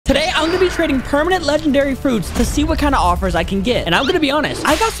I'm going to be trading permanent legendary fruits to see what kind of offers I can get. And I'm going to be honest,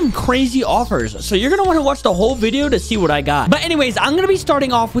 I got some crazy offers. So you're going to want to watch the whole video to see what I got. But anyways, I'm going to be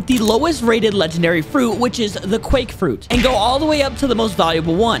starting off with the lowest rated legendary fruit, which is the Quake fruit, and go all the way up to the most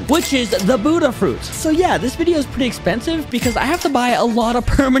valuable one, which is the Buddha fruit. So yeah, this video is pretty expensive because I have to buy a lot of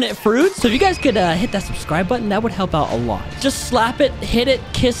permanent fruits. So if you guys could hit that subscribe button, that would help out a lot. Just slap it, hit it,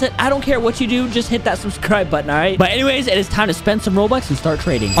 kiss it. I don't care what you do. Just hit that subscribe button, all right? But anyways, it is time to spend some Robux and start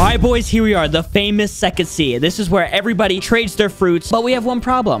trading. All right, boys, here we are, the famous second C. This is where everybody trades their fruits, but we have one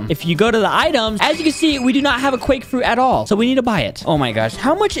problem. If you go to the items, as you can see, we do not have a Quake fruit at all. So we need to buy it. Oh my gosh.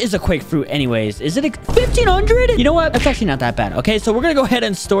 How much is a Quake fruit anyways? Is it 1,500? You know what? That's actually not that bad. Okay, so we're gonna go ahead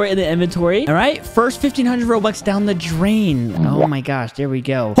and store it in the inventory. All right, first 1,500 Robux down the drain. Oh my gosh, there we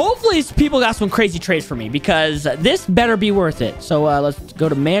go. Hopefully people got some crazy trades for me because this better be worth it. So let's go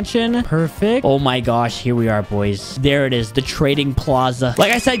to mansion. Perfect. Oh my gosh, here we are, boys. There it is, the trading plaza.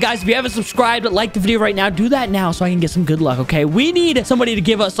 Like I said, guys, if you haven't subscribed, like the video right now, do that now so I can get some good luck, okay? We need somebody to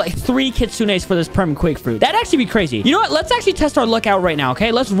give us like 3 kitsunes for this perm Quake fruit. That'd actually be crazy. You know what? Let's actually test our luck out right now,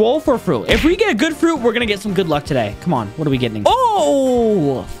 okay? Let's roll for a fruit. If we get a good fruit, we're gonna get some good luck today. Come on, what are we getting?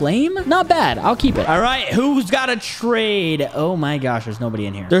 Oh, flame? Not bad. I'll keep it. All right, who's got a trade? Oh my gosh, there's nobody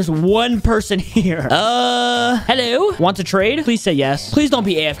in here. There's one person here. Hello? Want to trade? Please say yes. Please don't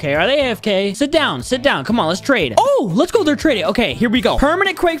be AFK. Are they AFK? Sit down. Sit down. Come on, let's trade. Oh, let's go. They're trading. Okay, here we go.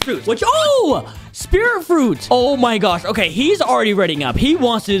 Permanent Quake fruits. Which, oh, spirit fruit. Oh my gosh. Okay, he's already readying up. He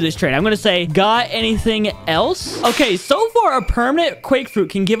wants to do this trade. I'm gonna say, got anything else? Okay, so far a permanent Quake fruit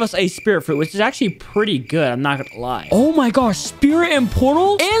can give us a spirit fruit, which is actually pretty good. I'm not gonna lie. Oh my gosh, spirit and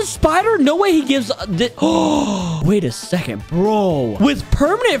portal and spider. No way he gives this. Oh, wait a second, bro. With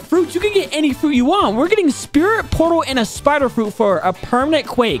permanent fruits, you can get any fruit you want. We're getting spirit, portal, and a spider fruit for a permanent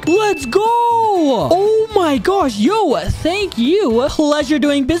Quake. Let's go. Oh my gosh, yo, thank you. Pleasure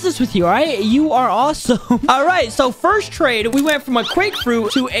doing business with you. All right, you are awesome. All right, so first trade, we went from a Quake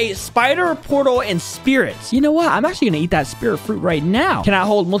fruit to a spider, portal, and spirits. You know what? I'm actually gonna eat that spirit fruit right now. Can I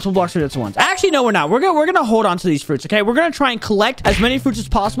hold multiple blocks of this once? Actually, no, we're not. We're gonna hold on to these fruits. Okay, we're gonna try and collect as many fruits as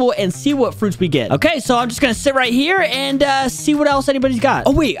possible and see what fruits we get. Okay, so I'm just gonna sit right here and see what else anybody's got.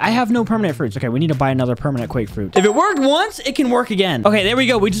 Oh wait, I have no permanent fruits. Okay, we need to buy another permanent Quake fruit. If it worked once, it can work again. Okay, there we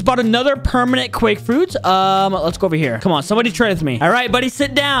go. We just bought another permanent Quake fruit. Let's go over here. Come on, somebody trade with me. All right, buddy,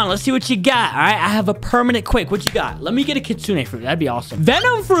 sit down. Let's see what you got. All right, I have a permanent Quake. What you got? Let me get a kitsune fruit. That'd be awesome.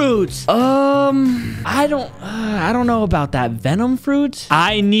 Venom fruits. I don't know about that. Venom fruit.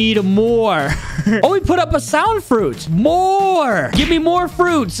 I need more. Oh, we put up a sound fruit. More. Give me more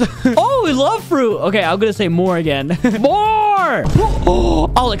fruits. Oh, we love fruit. Okay, I'm gonna say more again. More.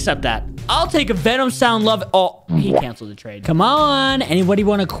 Oh, I'll accept that. I'll take a Venom sound love. Oh, he canceled the trade. Come on. Anybody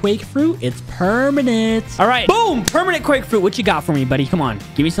want a Quake fruit? It's permanent. All right. Boom. Permanent Quake fruit. What you got for me, buddy? Come on.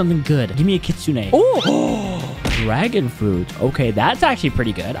 Give me something good. Give me a kitsune. Oh. Dragon fruit. Okay, that's actually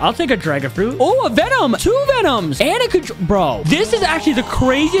pretty good. I'll take a dragon fruit. Oh, a venom. 2 venoms. And a control. Bro, this is actually the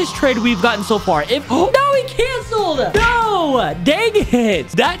craziest trade we've gotten so far. No, he canceled. No. Dang it.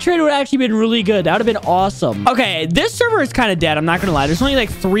 That trade would have actually been really good. That would have been awesome. Okay, this server is kind of dead. I'm not going to lie. There's only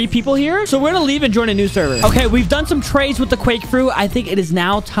like 3 people here. So we're going to leave and join a new server. Okay, we've done some trades with the Quake fruit. I think it is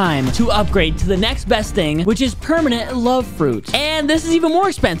now time to upgrade to the next best thing, which is permanent love fruit. And this is even more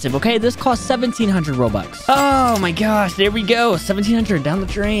expensive. Okay, this costs 1,700 Robux. Oh my gosh, there we go. 1,700 down the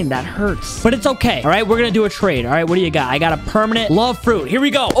drain. That hurts. But it's okay. All right, we're going to do a trade. All right, what do you got? I got a permanent love fruit. Here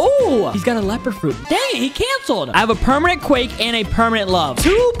we go. Oh, he's got a leopard fruit. Dang it, he canceled. I have a permanent Quake and a permanent love.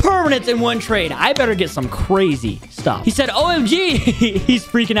 2 permanents in one trade. I better get some crazy stuff. He said, OMG. He's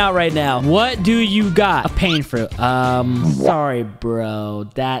freaking out right now. What do you got? A pain fruit. Sorry, bro.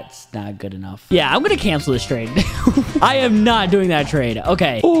 That's not good enough. Yeah, I'm going to cancel this trade. I am not doing that trade.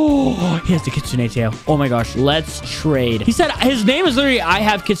 Okay. Oh, he has the kitsune tail. Oh my gosh. Let's trade. He said his name is literally I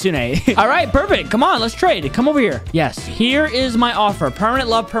have kitsune. All right, perfect. Come on, let's trade. Come over here. Yes, here is my offer. Permanent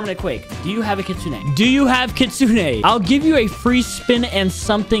love, permanent Quake. Do you have a kitsune? Do you have kitsune? I'll give you a free spin and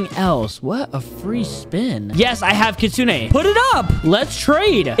something else. What? A free spin? Yes, I have kitsune. Put it up. Let's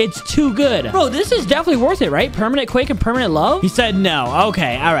trade. It's too good. Bro, this is definitely worth it, right? Permanent Quake and permanent love? He said no.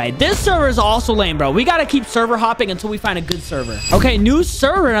 Okay, all right. This server is also lame, bro. We got to keep server hopping until we find a good server. Okay, new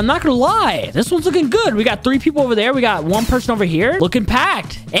server. And I'm not going to lie. This one's looking good. We got 3 people over there. We got 1 person over here. Looking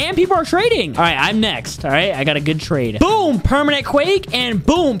packed. And people are trading. All right, I'm next. All right, I got a good trade. Boom, permanent Quake. And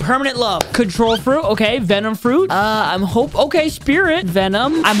boom, permanent love. love. Control fruit. Okay, venom fruit. Okay, spirit.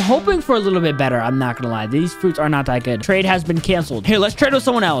 Venom. I'm hoping for a little bit better. I'm not gonna lie. These fruits are not that good. Trade has been canceled. Here, let's trade with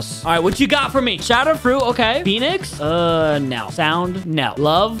someone else. All right, what you got for me? Shadow fruit. Okay. Phoenix. No. Sound. No.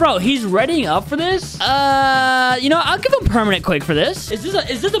 Love. Bro, he's readying up for this. You know, I'll give him permanent quick for this. Is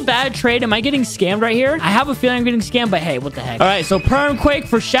this a bad trade? Am I getting scammed right here? I have a feeling I'm getting scammed, but hey, what the heck? All right, so perm quake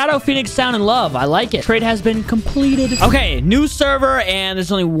for Shadow, Phoenix, Sound, and Love. I like it. Trade has been completed. Okay, new server, and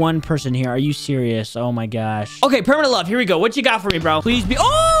there's only one person here. Are you serious? Oh my gosh. Okay, permanent love. Here we go. What you got for me, bro? Please be.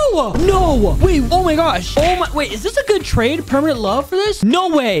 Oh no! Wait. Oh my gosh. Oh my. Wait. Is this a good trade? Permanent love for this? No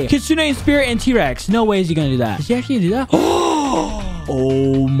way. Kitsune and Spirit and T-Rex. No way is he gonna do that. Is he actually gonna do that?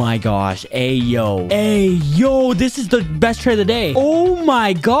 Oh my gosh. Ayo. Ayo. This is the best trade of the day. Oh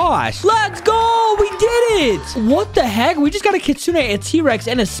my gosh. Let's go. We did it. What the heck? We just got a Kitsune, a T-Rex,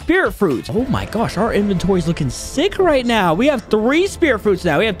 and a Spirit Fruit. Oh my gosh. Our inventory is looking sick right now. We have 3 Spirit Fruits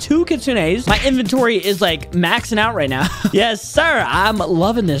now. We have 2 Kitsunes. My inventory is like maxing out right now. Yes, sir. I'm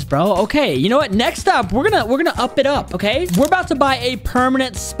loving this, bro. Okay. You know what? Next up, we're gonna up it up. Okay. We're about to buy a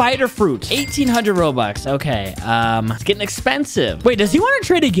permanent spider fruit. 1,800 Robux. Okay. It's getting expensive. Wait, does he want to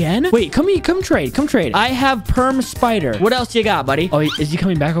trade again? Wait, come trade. Come trade. I have perm spider. What else you got, buddy? Oh, is he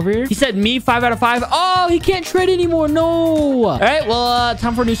coming back over here? He said me 5 out of 5. Oh, he can't trade anymore. No. All right, well,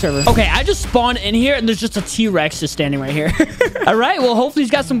 time for a new server. Okay, I just spawned in here and there's just a T-Rex just standing right here. All right, well, hopefully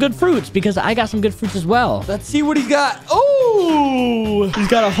he's got some good fruits because I got some good fruits as well. Let's see what he's got. Oh, he's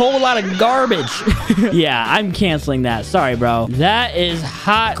got a whole lot of garbage. Yeah, I'm canceling that. Sorry, bro. That is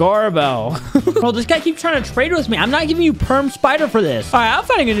hot garbo. Bro, this guy keeps trying to trade with me. I'm not giving you perm spider for this. All right, I'm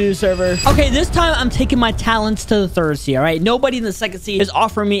finding a new server. Okay, this time I'm taking my talents to the 3rd sea. All right, nobody in the 2nd sea is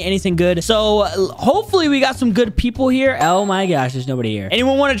offering me anything good. So hopefully we got some good people here. Oh my gosh, there's nobody here.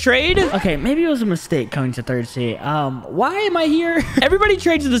 Anyone want to trade? Okay, maybe it was a mistake coming to 3rd sea. Why am I here? Everybody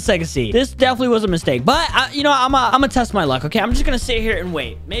trades to the 2nd sea. This definitely was a mistake, but you know, I'm gonna test my luck. Okay, I'm just gonna sit here and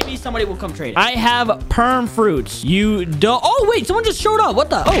wait. Maybe somebody will come trade. I have perm fruits. You don't. Oh wait, someone just showed up. What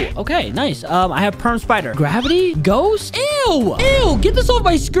the? Oh, okay, nice. I have perm spider. Gravity? Ghost? Ew! Ew! Get this off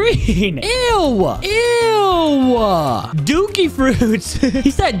my screen! Ew! Ew! Dookie fruits.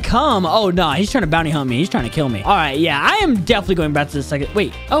 He said come. Oh no, he's trying to bounty hunt me. He's trying to kill me. All right, yeah, I am definitely going back to the 2nd.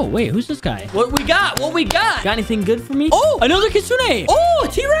 Wait. Oh wait, who's this guy? What we got? What we got? Got anything good for me? Oh, another Kitsune. Oh,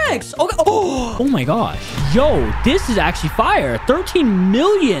 T-Rex. Okay. Oh my gosh. Yo, this is actually fire. 13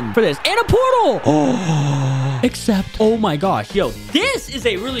 million for this and a portal. Oh. Except, oh my gosh. Yo, this is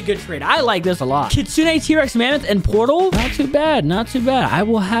a really good trade. I like this a lot. Kitsune, T-Rex, Mammoth, and Portal. Not too bad. Not too bad. I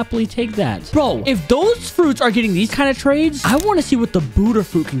will happily take that. Bro, if those fruits are getting these kind of trades, I want to see what the Buddha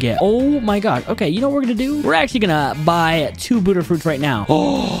fruit can get. Oh my god. Okay, you know what we're going to do? We're actually going to buy 2 Buddha fruits right now.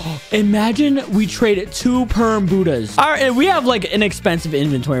 Oh, imagine we trade 2 perm Buddhas. All right, we have like an expensive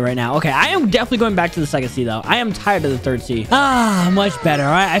inventory right now. Okay, I am definitely going back to the 2nd sea though. I am tired of the 3rd sea. Ah, much better. All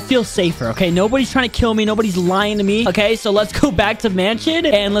right, I feel safer. Okay, nobody's trying to kill me. Nobody's lying to me. Okay, so let's go back to mansion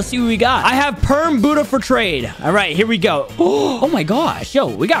and let's see what we got. I have perm Buddha for trade. All right, here we go. Oh my gosh. Yo,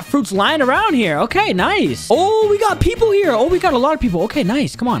 we got fruits lying around here. Okay, nice. Oh, we got people here. Oh, we got a lot of people. Okay,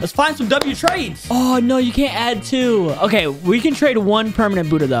 nice. Come on. Let's find some W trades. Oh, no, you can't add 2. Okay, we can trade 1 permanent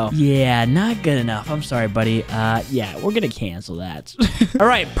Buddha, though. Yeah, not good enough. I'm sorry, buddy. Yeah, we're gonna cancel that. All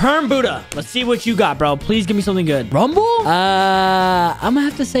right, perm Buddha. Let's see what you got, bro. Please give me something good. Rumble? I'm gonna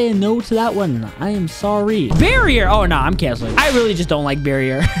have to say a no to that one. I am sorry. Barrier. Oh, no, I'm canceling. I really just don't like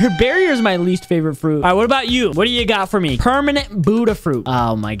barrier. Barrier is my least favorite fruit. All right, what about you? What do you got for me? Permanent Buddha fruit.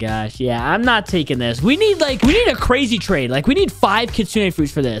 Oh my gosh. Yeah, I'm not taking this. We need a crazy trade. Like, we need 5 Kitsune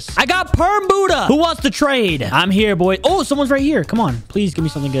fruits for this. I got perm Buddha. Who wants to trade? I'm here, boy. Oh, someone's right here. Come on. Please give me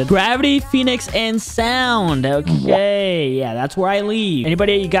something good. Gravity, Phoenix, and Sound. Okay. Yeah, that's where I leave.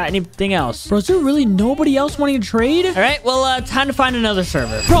 Anybody, you got anything else? Bro, is there really nobody else wanting to trade? All right, well, time to find another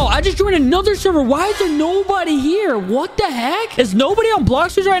server. Bro, I just joined another server. Why is there nobody here? What the heck? Is nobody on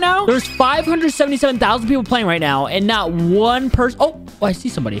Blox right now? There's 577,000 people playing right now and not one person. Oh, I see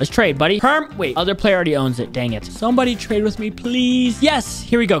somebody. Let's trade, buddy. Perm. Wait, other player already owns it. Dang it. Somebody trade with me, please. Yes,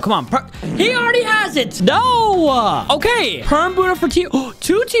 here we go. Come on. He already has it. No. Okay. Perm Buddha for 2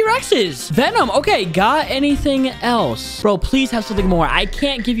 T-Rexes. Venom. Okay, got anything else? Bro, please have something more. I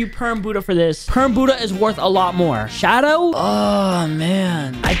can't give you Perm Buddha for this. Perm Buddha is worth a lot more. Shadow? Oh,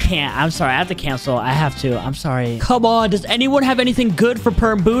 man. I can't. I'm sorry. I have to cancel. I have to. I'm sorry. Come on. Does anyone have anything good for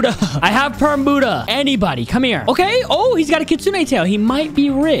Perm Buddha? I have Perm Buddha. Anybody, come here. Okay. Oh, he's got a Kitsune tail. He might be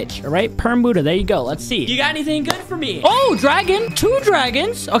rich. All right. Perm Buddha. There you go. Let's see. You got anything good for me? Oh, dragon. 2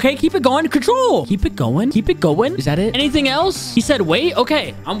 dragons. Okay. Keep it going. Control. Keep it going. Keep it going. Is that it? Anything else? He said wait.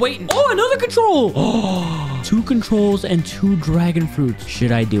 Okay. I'm waiting. Oh, another control. Oh. 2 controls and 2 dragon fruits.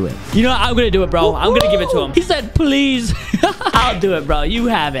 Should I do it? You know what? I'm gonna do it, bro. I'm gonna give it to him. He said, please. I'll do it, bro. You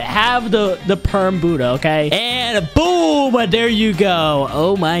have it. Have the perm Buddha, okay? And boom, there you go.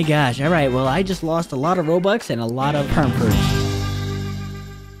 Oh my gosh. All right, well, I just lost a lot of Robux and a lot of perm fruits.